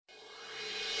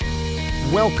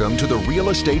Welcome to the Real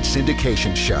Estate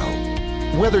Syndication Show.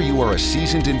 Whether you are a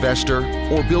seasoned investor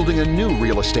or building a new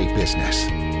real estate business,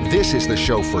 this is the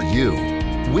show for you.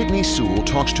 Whitney Sewell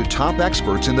talks to top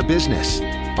experts in the business.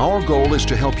 Our goal is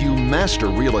to help you master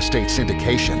real estate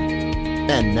syndication.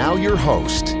 And now your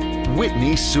host,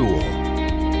 Whitney Sewell.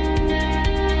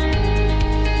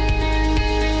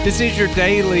 This is your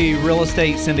daily real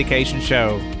estate syndication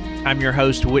show. I'm your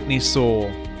host, Whitney Sewell.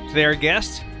 Today our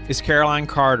guest is Caroline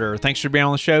Carter. Thanks for being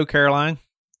on the show, Caroline.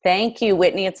 Thank you,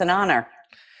 Whitney. It's an honor.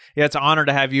 Yeah, it's an honor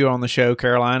to have you on the show,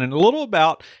 Caroline. And a little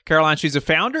about Caroline. She's a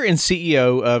founder and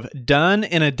CEO of Done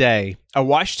in a Day, a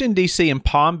Washington, D.C. and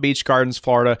Palm Beach Gardens,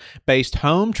 Florida-based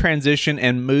home transition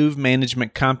and move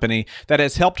management company that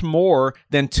has helped more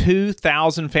than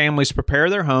 2,000 families prepare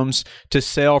their homes to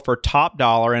sell for top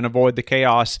dollar and avoid the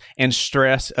chaos and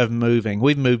stress of moving.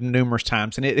 We've moved numerous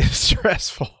times, and it is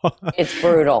stressful. It's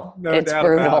brutal. It's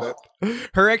brutal.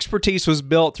 Her expertise was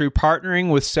built through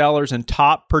partnering with sellers and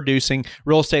top producing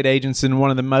real estate agents in one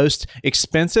of the most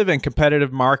expensive and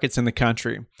competitive markets in the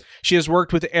country. She has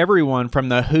worked with everyone from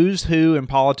the who's who in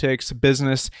politics,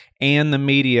 business, and the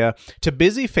media to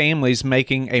busy families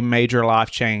making a major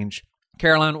life change.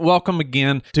 Caroline, welcome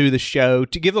again to the show.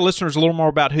 To give the listeners a little more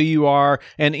about who you are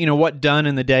and what Done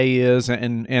in the Day is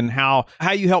and how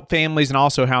you help families and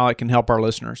also how it can help our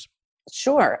listeners.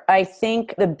 Sure. I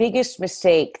think the biggest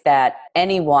mistake that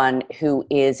anyone who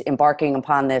is embarking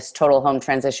upon this total home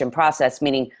transition process,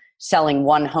 meaning selling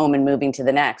one home and moving to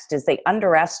the next, is they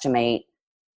underestimate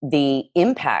the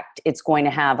impact it's going to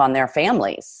have on their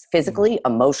families, physically,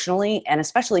 emotionally, and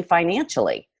especially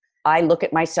financially. I look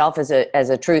at myself as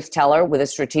a truth teller with a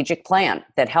strategic plan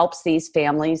that helps these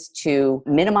families to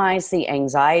minimize the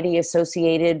anxiety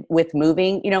associated with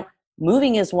moving.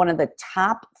 Moving is one of the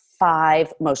top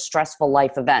 5 most stressful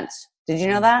life events. Did you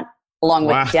know that? Along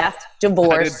with death,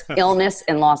 divorce, illness,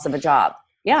 and loss of a job.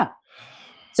 Yeah.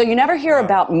 So you never hear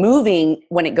about moving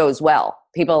when it goes well.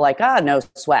 People are like, no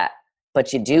sweat.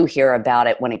 But you do hear about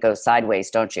it when it goes sideways,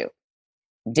 don't you?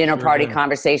 Dinner party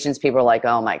conversations, people are like,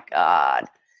 oh my God.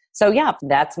 So yeah,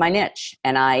 that's my niche.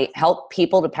 And I help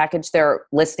people to package their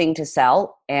listing to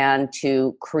sell and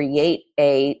to create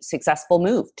a successful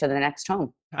move to the next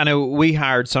home. I know we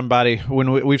hired somebody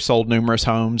when we've sold numerous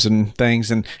homes and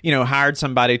things and, hired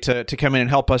somebody to come in and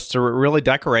help us to really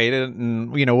decorate it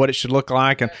and, what it should look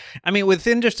like. And I mean,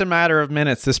 within just a matter of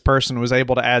minutes, this person was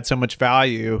able to add so much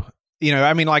value.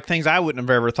 Like things I wouldn't have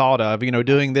ever thought of,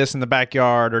 doing this in the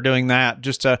backyard or doing that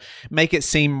just to make it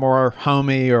seem more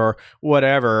homey or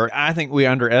whatever. I think we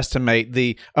underestimate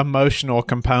the emotional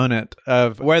component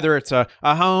of whether it's a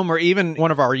home or even one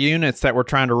of our units that we're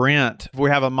trying to rent. If we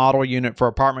have a model unit for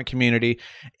apartment community,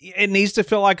 it needs to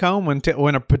feel like home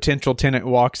when a potential tenant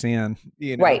walks in.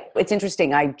 Right. It's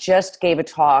interesting. I just gave a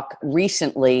talk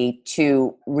recently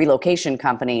to relocation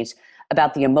companies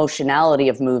about the emotionality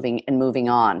of moving and moving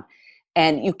on.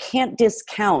 And you can't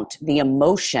discount the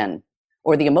emotion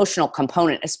or the emotional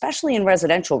component, especially in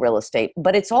residential real estate,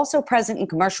 but it's also present in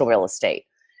commercial real estate,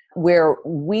 where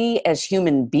we as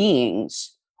human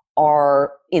beings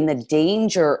are in the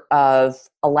danger of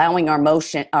allowing our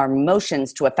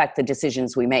emotions to affect the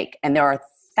decisions we make. And there are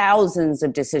thousands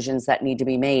of decisions that need to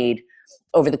be made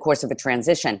over the course of a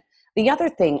transition. The other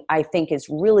thing I think is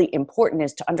really important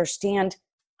is to understand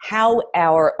how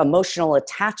our emotional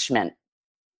attachment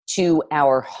to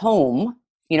our home,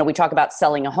 we talk about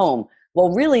selling a home. Well,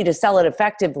 really to sell it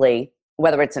effectively,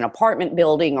 whether it's an apartment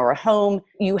building or a home,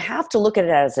 you have to look at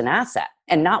it as an asset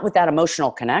and not with that emotional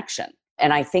connection.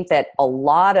 And I think that a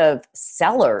lot of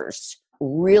sellers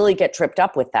really get tripped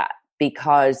up with that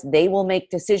because they will make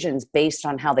decisions based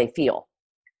on how they feel.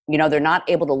 They're not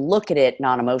able to look at it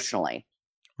non-emotionally.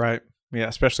 Right. Yeah,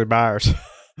 especially buyers.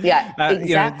 Yeah,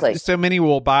 exactly. So many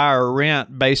will buy or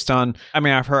rent based on, I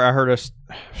heard a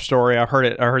story. I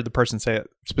heard the person say it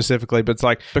specifically, but it's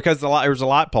like, because there was a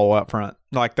light pole up front.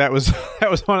 Like that was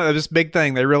one of this big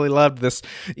thing. They really loved this,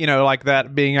 like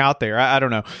that being out there. I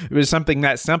don't know. It was something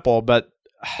that simple, but.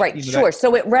 Right. Sure.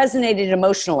 So it resonated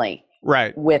emotionally.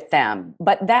 Right. With them,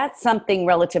 but that's something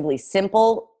relatively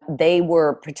simple. They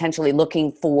were potentially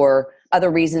looking for other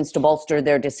reasons to bolster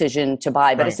their decision to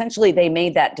buy, but essentially they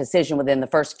made that decision within the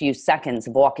first few seconds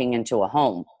of walking into a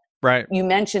home. Right. You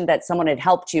mentioned that someone had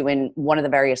helped you in one of the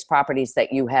various properties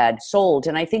that you had sold.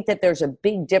 And I think that there's a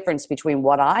big difference between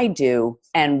what I do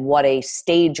and what a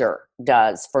stager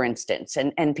does, for instance.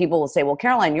 And people will say, well,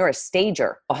 Caroline, you're a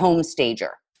stager, a home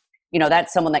stager.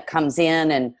 That's someone that comes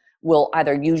in and will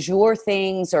either use your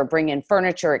things or bring in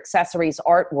furniture, accessories,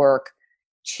 artwork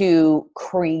to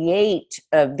create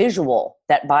a visual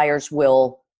that buyers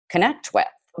will connect with.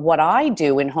 What I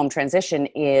do in home transition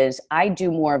is I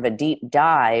do more of a deep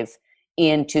dive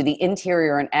into the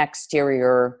interior and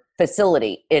exterior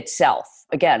facility itself.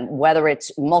 Again, whether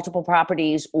it's multiple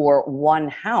properties or one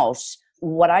house,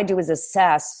 what I do is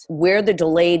assess where the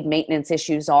delayed maintenance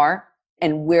issues are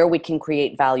and where we can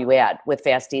create value add with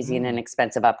fast, easy, and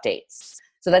inexpensive updates.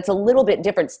 So that's a little bit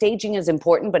different. Staging is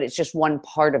important, but it's just one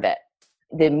part of it.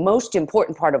 The most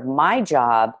important part of my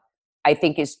job, I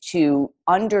think, is to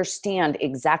understand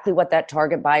exactly what that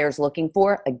target buyer is looking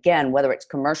for. Again, whether it's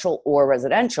commercial or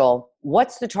residential,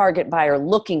 what's the target buyer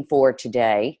looking for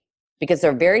today? Because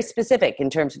they're very specific in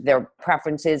terms of their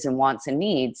preferences and wants and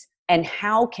needs. And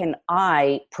how can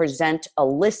I present a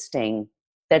listing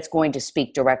that's going to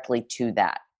speak directly to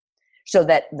that so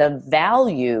that the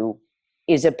value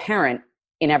is apparent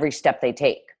in every step they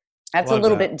take? That's a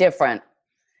little bit different.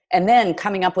 And then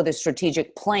coming up with a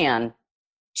strategic plan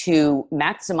to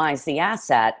maximize the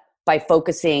asset by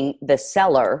focusing the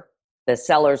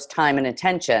seller's time and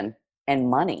attention and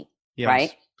money,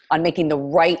 right? On making the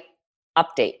right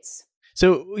updates.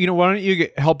 So, why don't you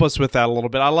help us with that a little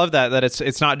bit? I love that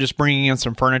it's not just bringing in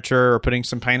some furniture or putting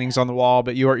some paintings on the wall,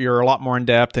 but you're a lot more in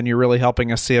depth and you're really helping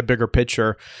us see a bigger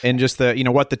picture and just the,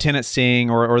 what the tenant's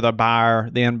seeing or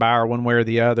the end buyer, one way or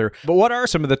the other. But what are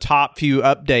some of the top few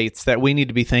updates that we need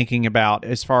to be thinking about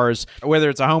as far as whether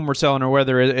it's a home we're selling or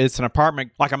whether it's an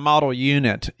apartment, like a model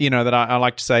unit, that I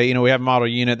like to say, we have a model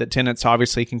unit that tenants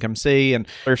obviously can come see, and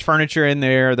there's furniture in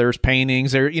there, there's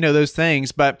paintings, there, those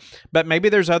things, but maybe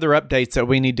there's other updates that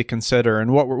we need to consider,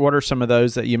 and what are some of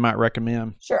those that you might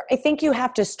recommend? Sure. I think you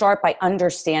have to start by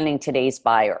understanding today's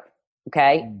buyer,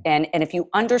 okay? And if you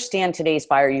understand today's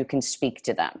buyer, you can speak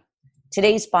to them.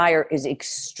 Today's buyer is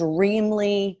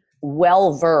extremely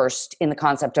well-versed in the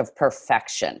concept of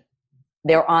perfection.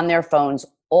 They're on their phones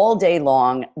all day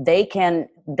long. They can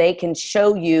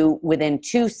show you within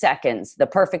 2 seconds the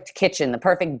perfect kitchen, the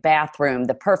perfect bathroom,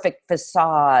 the perfect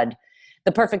facade,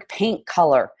 the perfect paint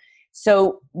color.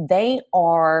 So they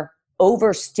are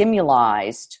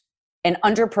overstimulated and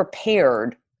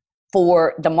underprepared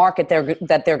for the market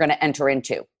that they're going to enter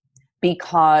into.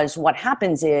 Because what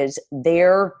happens is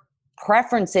their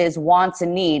preferences, wants,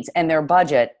 and needs and their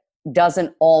budget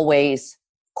doesn't always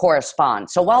correspond.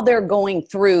 So while they're going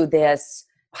through this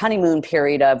honeymoon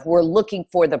period of we're looking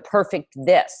for the perfect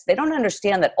this, they don't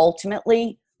understand that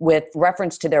ultimately, with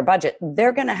reference to their budget,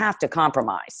 they're going to have to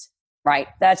compromise. Right?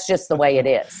 That's just the way it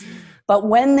is. But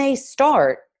when they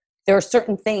start, there are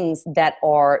certain things that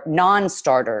are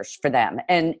non-starters for them.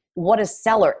 And what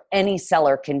any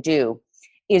seller can do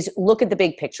is look at the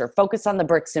big picture, focus on the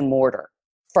bricks and mortar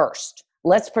first.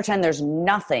 Let's pretend there's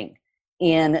nothing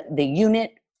in the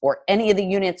unit or any of the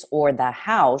units or the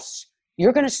house.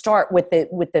 You're going to start with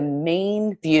the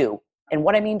main view. And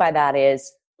what I mean by that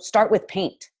is start with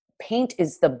paint. Paint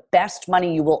is the best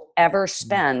money you will ever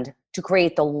spend to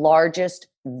create the largest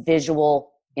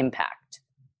visual impact.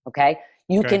 Okay.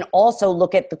 You can also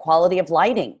look at the quality of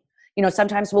lighting.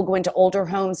 Sometimes we'll go into older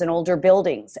homes and older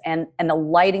buildings and the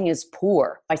lighting is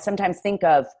poor. I sometimes think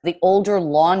of the older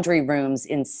laundry rooms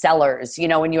in cellars,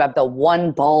 when you have the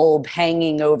one bulb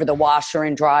hanging over the washer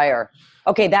and dryer.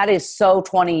 Okay. That is so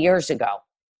 20 years ago.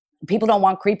 People don't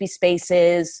want creepy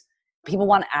spaces. People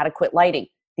want adequate lighting.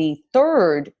 The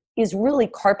third is really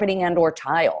carpeting and or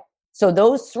tile. So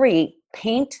those three,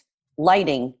 paint,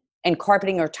 lighting, and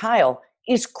carpeting or tile,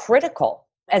 is critical.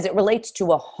 As it relates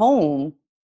to a home,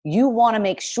 you want to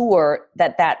make sure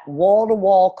that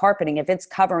wall-to-wall carpeting, if it's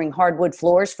covering hardwood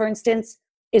floors, for instance,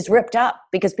 is ripped up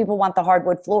because people want the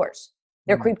hardwood floors.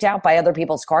 They're creeped out by other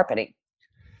people's carpeting.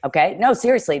 Okay? No,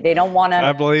 seriously, they don't want to.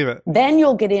 I believe it. Then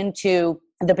you'll get into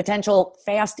the potential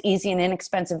fast, easy, and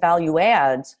inexpensive value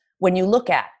adds when you look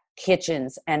at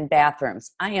kitchens and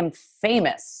bathrooms. I am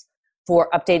famous for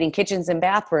updating kitchens and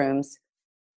bathrooms.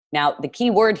 Now, the key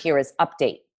word here is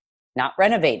update, not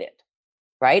renovated,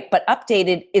 right? But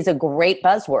updated is a great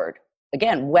buzzword.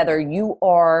 Again, whether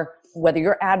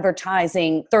you're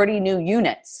advertising 30 new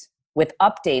units with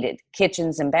updated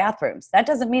kitchens and bathrooms, that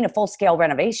doesn't mean a full-scale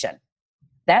renovation.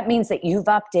 That means that you've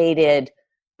updated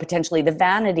potentially the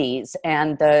vanities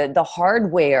and the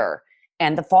hardware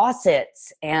and the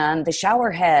faucets and the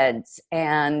shower heads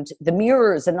and the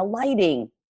mirrors and the lighting.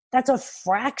 That's a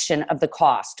fraction of the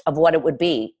cost of what it would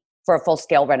be for a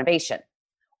full-scale renovation.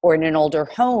 Or in an older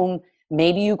home,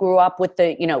 maybe you grew up with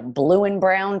the, blue and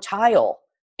brown tile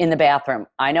in the bathroom.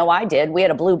 I know I did. We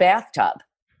had a blue bathtub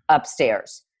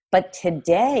upstairs. But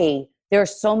today, there are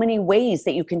so many ways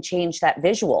that you can change that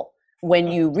visual. When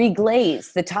you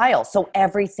reglaze the tile so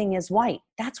everything is white,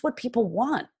 that's what people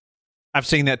want. I've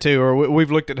seen that too, or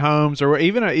we've looked at homes, or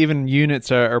even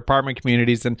units or apartment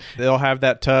communities, and they'll have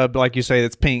that tub, like you say,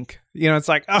 that's pink. It's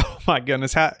like, oh my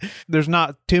goodness, there's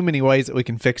not too many ways that we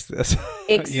can fix this.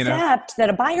 Except that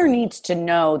a buyer needs to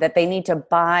know that they need to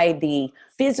buy the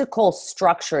physical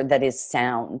structure that is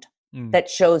sound, that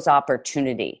shows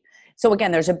opportunity. So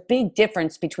again, there's a big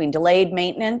difference between delayed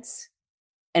maintenance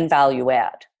and value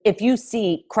add. If you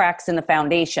see cracks in the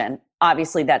foundation,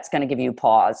 obviously that's going to give you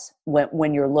pause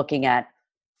when you're looking at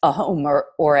a home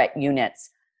or at units.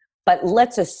 But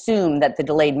let's assume that the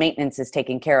delayed maintenance is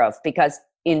taken care of, because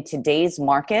in today's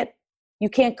market, you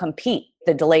can't compete.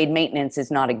 The delayed maintenance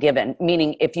is not a given,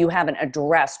 meaning if you haven't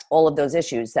addressed all of those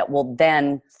issues that will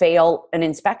then fail an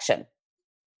inspection.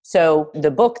 So the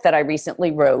book that I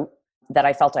recently wrote, that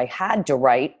I felt I had to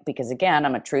write, because again,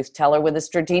 I'm a truth teller with a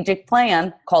strategic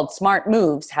plan, called Smart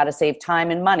Moves, How to Save Time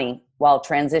and Money While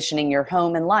Transitioning Your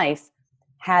Home and Life,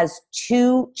 has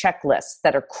 2 checklists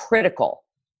that are critical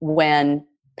when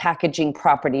packaging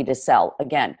property to sell.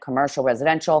 Again, commercial,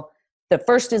 residential. The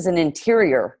first is an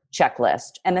interior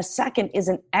checklist, and the second is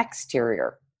an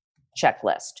exterior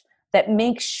checklist that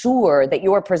makes sure that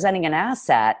you are presenting an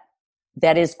asset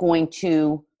that is going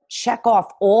to check off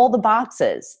all the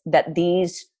boxes that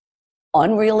these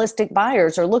unrealistic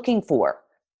buyers are looking for.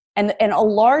 And a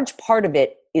large part of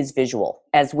it is visual,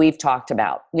 as we've talked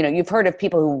about. You've heard of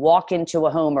people who walk into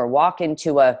a home or walk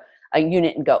into a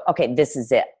unit and go, okay, this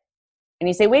is it. And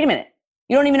you say, wait a minute,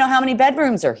 you don't even know how many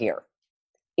bedrooms are here.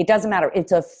 It doesn't matter.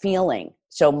 It's a feeling.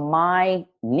 So my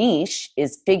niche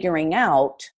is figuring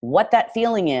out what that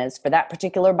feeling is for that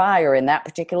particular buyer in that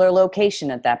particular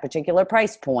location at that particular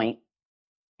price point,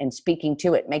 and speaking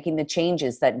to it, making the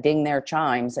changes that ding their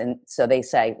chimes. And so they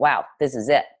say, wow, this is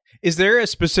it. Is there a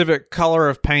specific color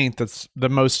of paint that's the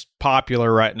most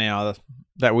popular right now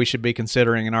that we should be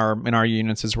considering in our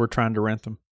units as we're trying to rent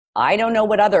them? I don't know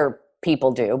what other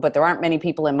people do, but there aren't many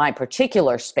people in my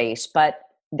particular space, but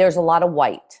there's a lot of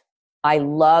white. I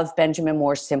love Benjamin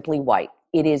Moore's Simply White.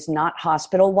 It is not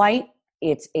hospital white.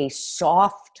 It's a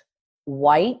soft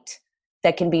white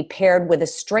that can be paired with a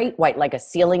straight white, like a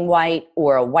ceiling white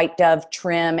or a white dove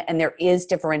trim, and there is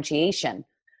differentiation.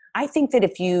 I think that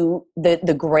if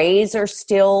the grays are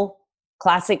still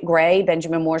classic gray,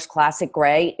 Benjamin Moore's classic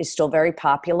gray is still very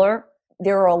popular.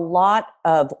 There are a lot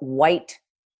of white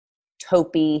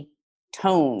taupey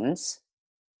tones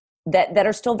that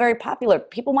are still very popular.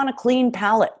 People want a clean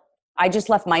palette. I just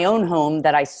left my own home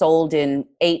that I sold in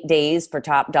 8 days for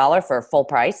top dollar for full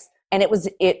price. And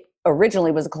it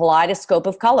originally was a kaleidoscope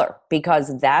of color,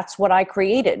 because that's what I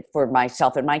created for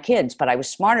myself and my kids. But I was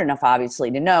smart enough,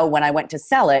 obviously, to know when I went to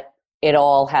sell it, it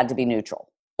all had to be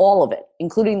neutral. All of it,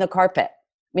 including the carpet.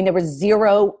 I mean, there was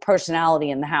zero personality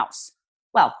in the house.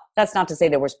 Well, that's not to say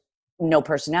there was no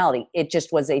personality. It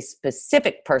just was a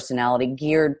specific personality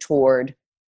geared toward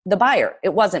the buyer.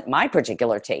 It wasn't my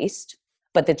particular taste,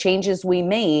 but the changes we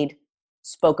made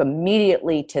spoke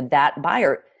immediately to that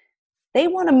buyer. They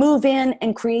want to move in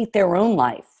and create their own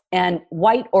life. And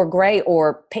white or gray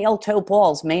or pale taupe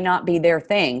walls may not be their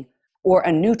thing, or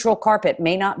a neutral carpet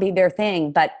may not be their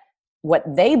thing, but what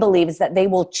they believe is that they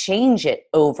will change it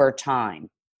over time.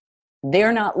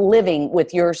 They're not living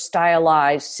with your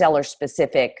stylized,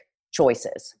 seller-specific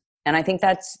choices. And I think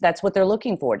that's what they're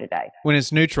looking for today. When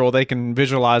it's neutral, they can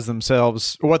visualize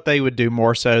themselves what they would do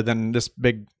more so than this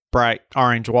big bright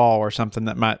orange wall or something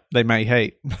that they may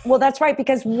hate. Well, that's right,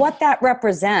 because what that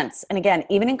represents, and again,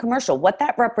 even in commercial, what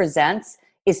that represents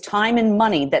is time and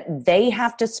money that they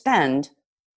have to spend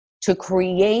to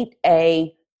create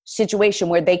a situation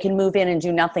where they can move in and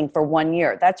do nothing for 1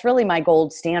 year. That's really my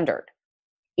gold standard,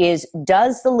 is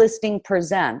does the listing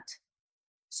present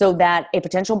so that a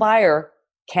potential buyer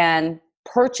can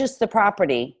purchase the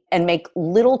property and make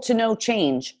little to no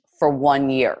change for 1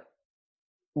 year.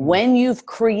 When you've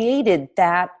created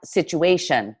that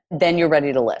situation, then you're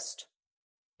ready to list.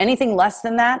 Anything less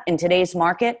than that in today's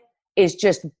market is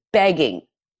just begging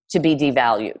to be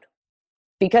devalued,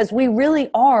 because we really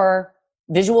are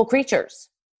visual creatures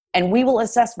and we will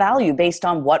assess value based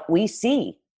on what we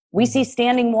see. We see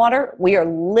standing water, we are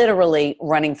literally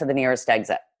running for the nearest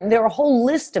exit. There are a whole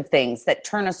list of things that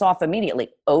turn us off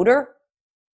immediately. Odor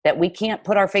that we can't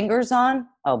put our fingers on.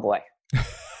 Oh boy.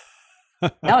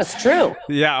 No, it's true.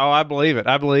 Yeah. Oh, I believe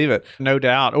it. No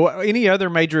doubt. Any other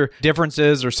major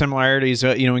differences or similarities,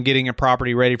 in getting a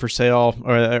property ready for sale,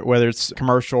 or whether it's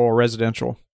commercial or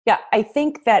residential? Yeah. I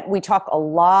think that we talk a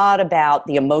lot about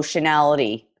the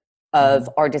emotionality of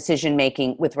our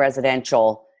decision-making with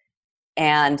residential.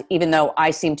 And even though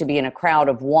I seem to be in a crowd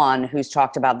of one who's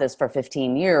talked about this for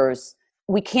 15 years,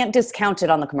 we can't discount it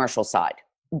on the commercial side.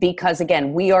 because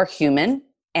again, we are human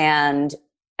and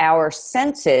our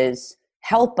senses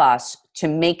help us to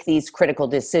make these critical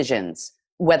decisions,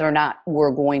 whether or not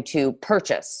we're going to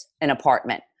purchase an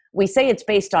apartment. We say it's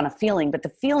based on a feeling, but the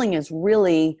feeling is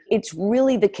really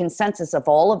the consensus of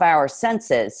all of our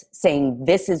senses saying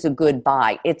this is a good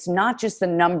buy. It's not just the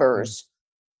numbers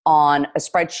on a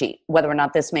spreadsheet, whether or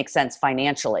not this makes sense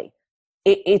financially.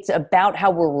 It's about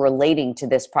how we're relating to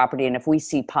this property and if we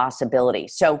see possibility.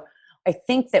 So I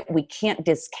think that we can't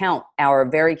discount our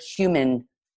very human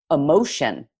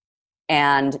emotion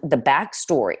and the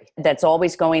backstory that's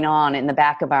always going on in the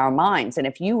back of our minds. And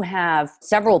if you have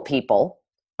several people,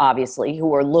 obviously,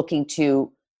 who are looking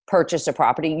to purchase a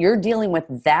property, you're dealing with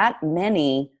that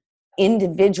many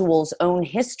individuals' own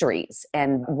histories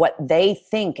and what they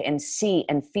think and see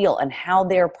and feel and how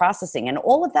they're processing. And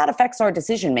all of that affects our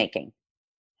decision making.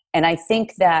 And I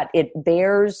think that it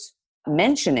bears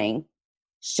mentioning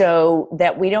so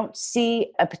that we don't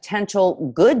see a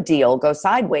potential good deal go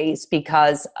sideways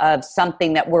because of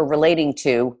something that we're relating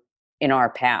to in our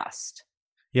past.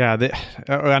 Yeah,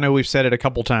 I know we've said it a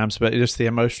couple times, but just the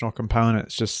emotional component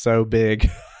is just so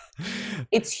big.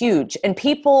 It's huge. And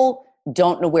people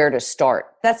don't know where to start.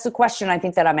 That's the question I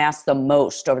think that I'm asked the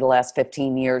most over the last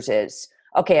 15 years is,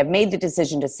 okay, I've made the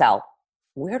decision to sell.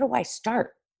 Where do I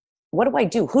start? What do I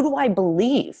do? Who do I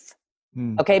believe?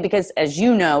 Okay, because as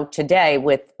you know, today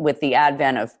with the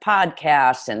advent of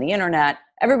podcasts and the internet,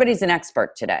 everybody's an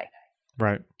expert today.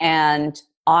 Right. And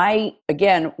I,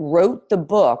 again, wrote the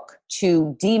book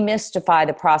to demystify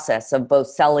the process of both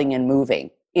selling and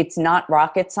moving. It's not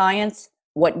rocket science.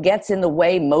 What gets in the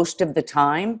way most of the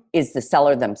time is the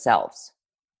seller themselves,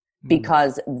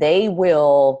 because they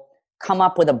will come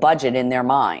up with a budget in their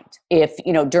mind. If,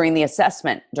 during the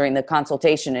assessment, during the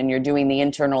consultation, and you're doing the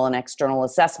internal and external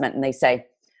assessment, and they say,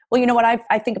 well, you know what,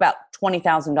 I think about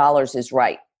 $20,000 is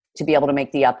right to be able to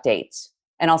make the updates.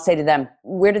 And I'll say to them,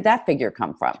 where did that figure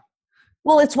come from?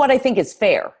 Well, it's what I think is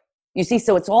fair. You see,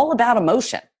 so it's all about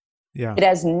emotion. Yeah. It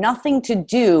has nothing to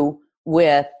do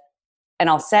with, and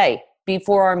I'll say,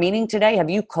 before our meeting today,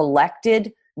 have you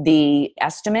collected the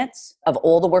estimates of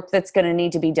all the work that's going to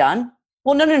need to be done?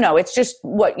 Well, no. It's just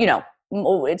what,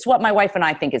 it's what my wife and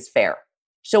I think is fair.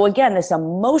 So again, this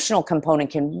emotional component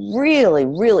can really,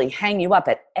 really hang you up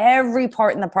at every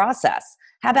part in the process.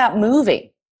 How about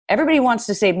moving? Everybody wants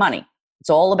to save money.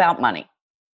 It's all about money,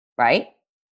 right?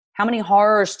 How many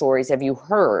horror stories have you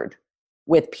heard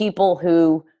with people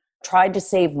who tried to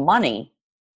save money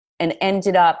and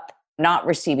ended up not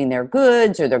receiving their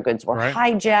goods, or their goods were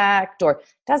hijacked? Or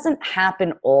doesn't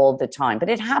happen all the time, but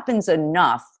it happens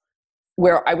enough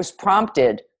where I was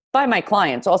prompted by my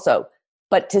clients also,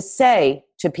 but to say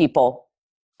to people,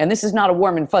 and this is not a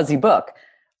warm and fuzzy book,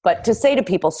 but to say to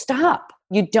people, stop.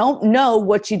 You don't know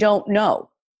what you don't know,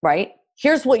 right?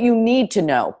 Here's what you need to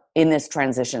know in this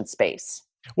transition space.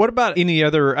 What about any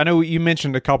other, I know you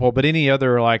mentioned a couple, but any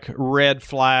other like red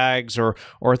flags or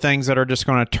things that are just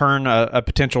going to turn a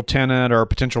potential tenant or a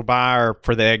potential buyer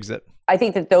for the exit? I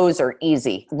think that those are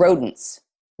easy. Rodents,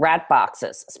 rat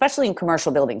boxes, especially in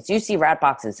commercial buildings. You see rat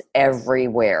boxes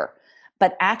everywhere,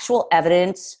 but actual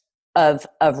evidence of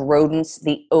rodents,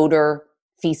 the odor,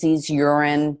 feces,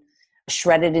 urine,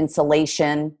 shredded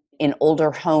insulation in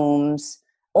older homes,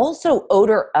 also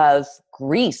odor of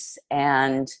grease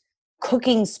and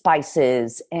cooking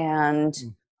spices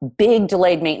and big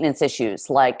delayed maintenance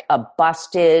issues like a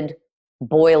busted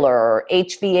boiler or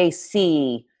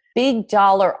HVAC, big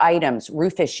dollar items,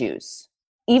 roof issues.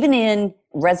 Even in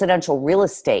residential real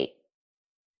estate,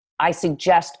 I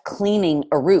suggest cleaning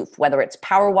a roof, whether it's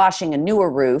power washing a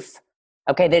newer roof,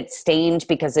 okay, that's stained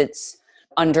because it's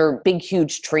under big,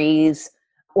 huge trees,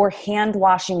 or hand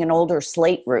washing an older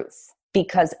slate roof.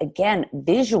 Because again,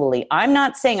 visually, I'm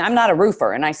not saying I'm not a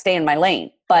roofer and I stay in my lane,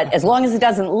 but as long as it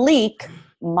doesn't leak,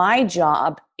 my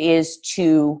job is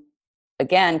to,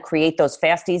 again, create those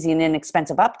fast, easy, and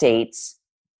inexpensive updates.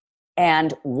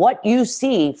 And what you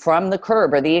see from the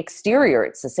curb or the exterior,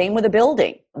 it's the same with a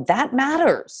building. That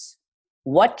matters.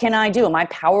 What can I do? Am I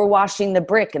power washing the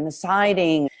brick and the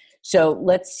siding? So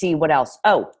let's see what else.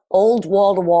 Oh, old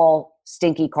wall-to-wall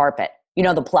stinky carpet. You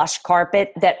know, the plush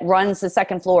carpet that runs the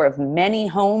second floor of many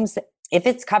homes. If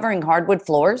it's covering hardwood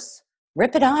floors,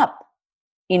 rip it up.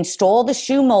 Install the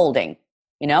shoe molding.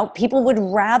 You know, people would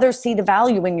rather see the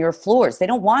value in your floors. They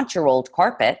don't want your old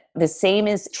carpet. The same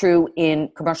is true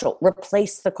in commercial.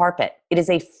 Replace the carpet. It is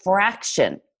a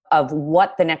fraction of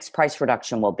what the next price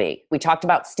reduction will be. We talked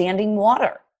about standing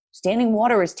water. Standing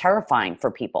water is terrifying for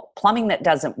people. Plumbing that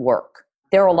doesn't work.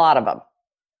 There are a lot of them.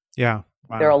 Yeah.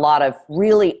 Wow. There are a lot of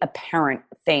really apparent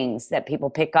things that people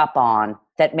pick up on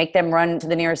that make them run to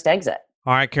the nearest exit.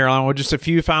 All right, Caroline, well, just a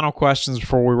few final questions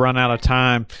before we run out of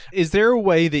time. Is there a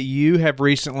way that you have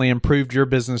recently improved your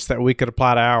business that we could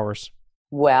apply to ours?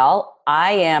 Well,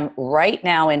 I am right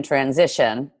now in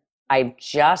transition. I've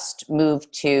just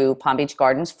moved to Palm Beach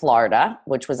Gardens, Florida,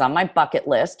 which was on my bucket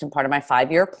list and part of my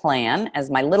 5-year plan. As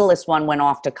my littlest one went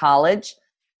off to college,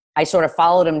 I sort of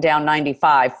followed him down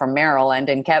 95 from Maryland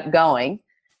and kept going.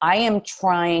 I'm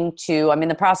in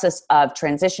the process of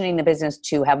transitioning the business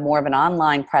to have more of an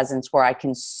online presence where I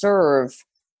can serve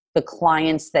the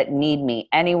clients that need me,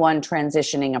 anyone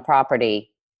transitioning a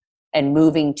property and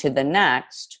moving to the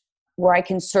next, where I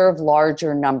can serve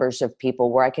larger numbers of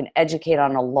people, where I can educate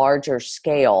on a larger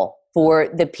scale for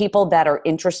the people that are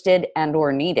interested and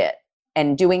or need it.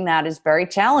 And doing that is very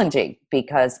challenging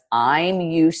because I'm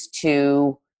used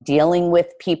to dealing with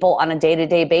people on a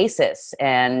day-to-day basis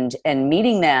and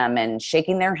meeting them and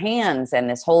shaking their hands. And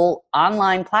this whole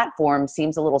online platform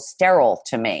seems a little sterile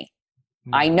to me.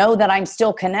 I know that I'm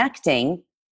still connecting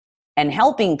and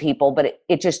helping people, but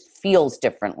it just feels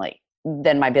differently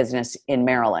than my business in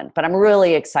Maryland. But I'm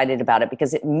really excited about it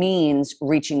because it means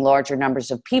reaching larger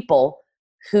numbers of people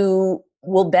who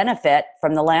will benefit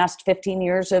from the last 15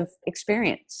 years of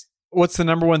experience. What's the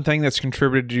number one thing that's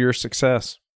contributed to your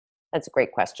success? That's a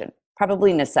great question.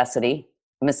 Probably necessity.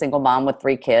 I'm a single mom with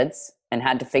 3 kids and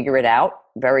had to figure it out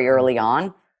very early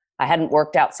on. I hadn't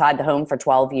worked outside the home for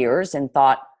 12 years and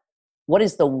thought, what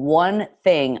is the one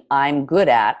thing I'm good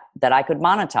at that I could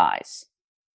monetize?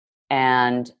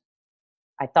 And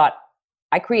I thought,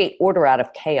 I create order out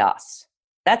of chaos.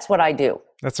 That's what I do.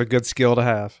 That's a good skill to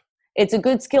have. It's a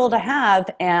good skill to have.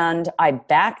 And I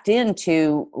backed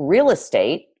into real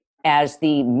estate as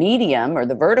the medium or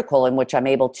the vertical in which I'm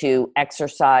able to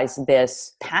exercise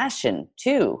this passion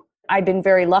too. I've been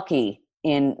very lucky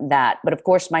in that. But of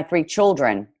course, my 3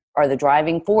 children are the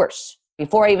driving force.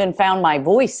 Before I even found my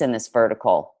voice in this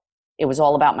vertical, it was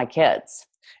all about my kids.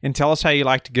 And tell us how you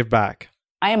like to give back.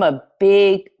 I am a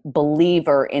big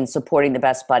believer in supporting the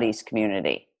Best Buddies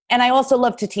community. And I also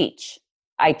love to teach.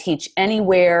 I teach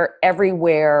anywhere,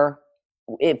 everywhere.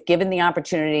 If given the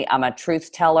opportunity, I'm a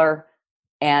truth teller.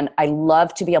 And I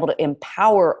love to be able to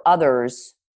empower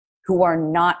others who are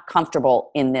not comfortable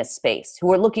in this space,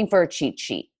 who are looking for a cheat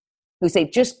sheet, who say,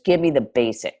 just give me the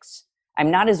basics.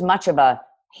 I'm not as much of a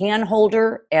hand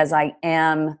holder as I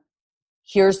am,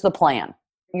 here's the plan.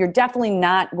 You're definitely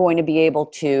not going to be able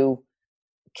to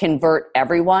convert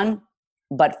everyone,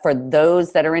 but for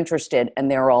those that are interested,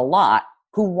 and there are a lot,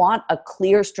 who want a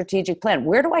clear strategic plan.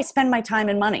 Where do I spend my time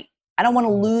and money? I don't want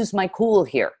to lose my cool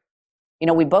here.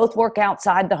 We both work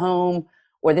outside the home,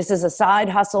 or this is a side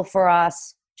hustle for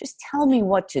us. Just tell me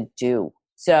what to do.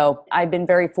 So I've been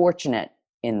very fortunate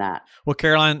in that. Well,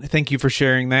 Caroline, thank you for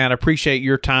sharing that. I appreciate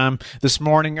your time this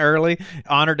morning early.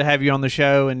 Honored to have you on the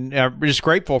show, and we're just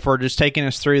grateful for just taking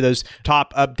us through those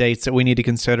top updates that we need to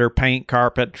consider: paint,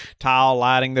 carpet, tile,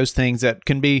 lighting, those things that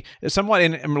can be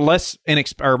somewhat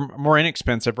more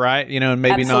inexpensive, right? And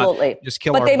maybe Absolutely. Not just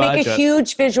kill our budget. But they make a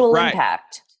huge visual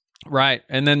impact. Right.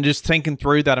 And then just thinking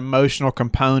through that emotional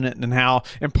component and how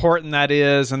important that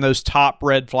is, and those top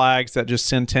red flags that just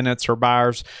send tenants or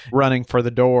buyers running for the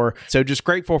door. So just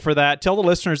grateful for that. Tell the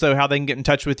listeners, though, how they can get in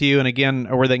touch with you, and again,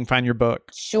 where they can find your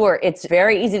book. Sure. It's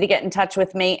very easy to get in touch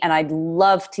with me, and I'd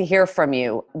love to hear from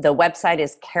you. The website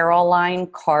is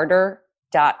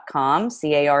carolinecarter.com,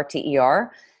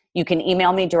 CARTER. You can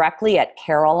email me directly at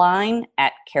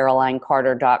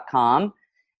caroline@carolinecarter.com.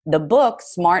 The book,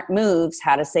 Smart Moves,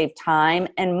 How to Save Time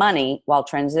and Money While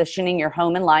Transitioning Your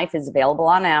Home and Life, is available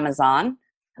on Amazon,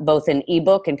 both in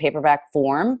ebook and paperback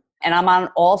form. And I'm on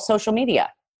all social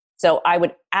media. So I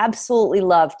would absolutely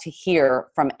love to hear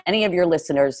from any of your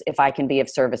listeners if I can be of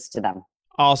service to them.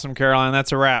 Awesome, Caroline.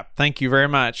 That's a wrap. Thank you very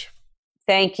much.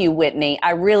 Thank you, Whitney.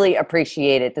 I really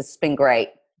appreciate it. This has been great.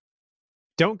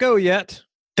 Don't go yet.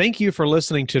 Thank you for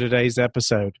listening to today's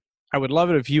episode. I would love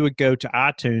it if you would go to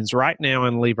iTunes right now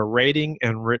and leave a rating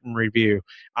and written review.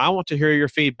 I want to hear your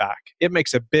feedback. It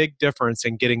makes a big difference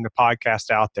in getting the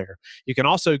podcast out there. You can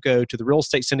also go to the Real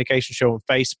Estate Syndication Show on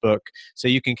Facebook so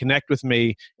you can connect with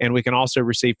me, and we can also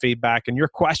receive feedback and your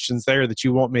questions there that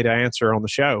you want me to answer on the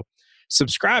show.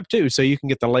 Subscribe too so you can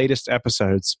get the latest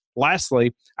episodes.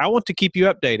 Lastly, I want to keep you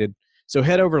updated. So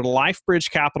head over to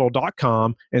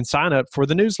lifebridgecapital.com and sign up for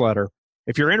the newsletter.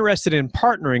 If you're interested in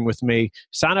partnering with me,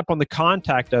 sign up on the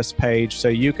Contact Us page so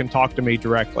you can talk to me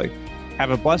directly. Have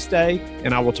a blessed day,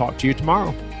 and I will talk to you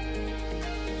tomorrow.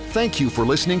 Thank you for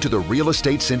listening to the Real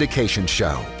Estate Syndication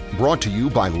Show, brought to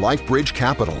you by LifeBridge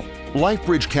Capital.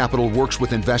 LifeBridge Capital works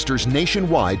with investors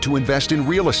nationwide to invest in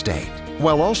real estate,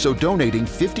 while also donating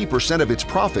 50% of its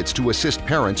profits to assist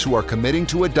parents who are committing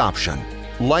to adoption.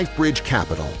 LifeBridge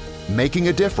Capital, making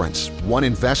a difference, one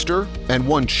investor and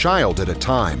one child at a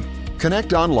time.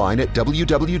 Connect online at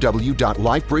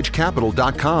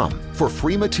www.lifebridgecapital.com for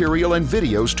free material and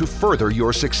videos to further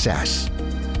your success.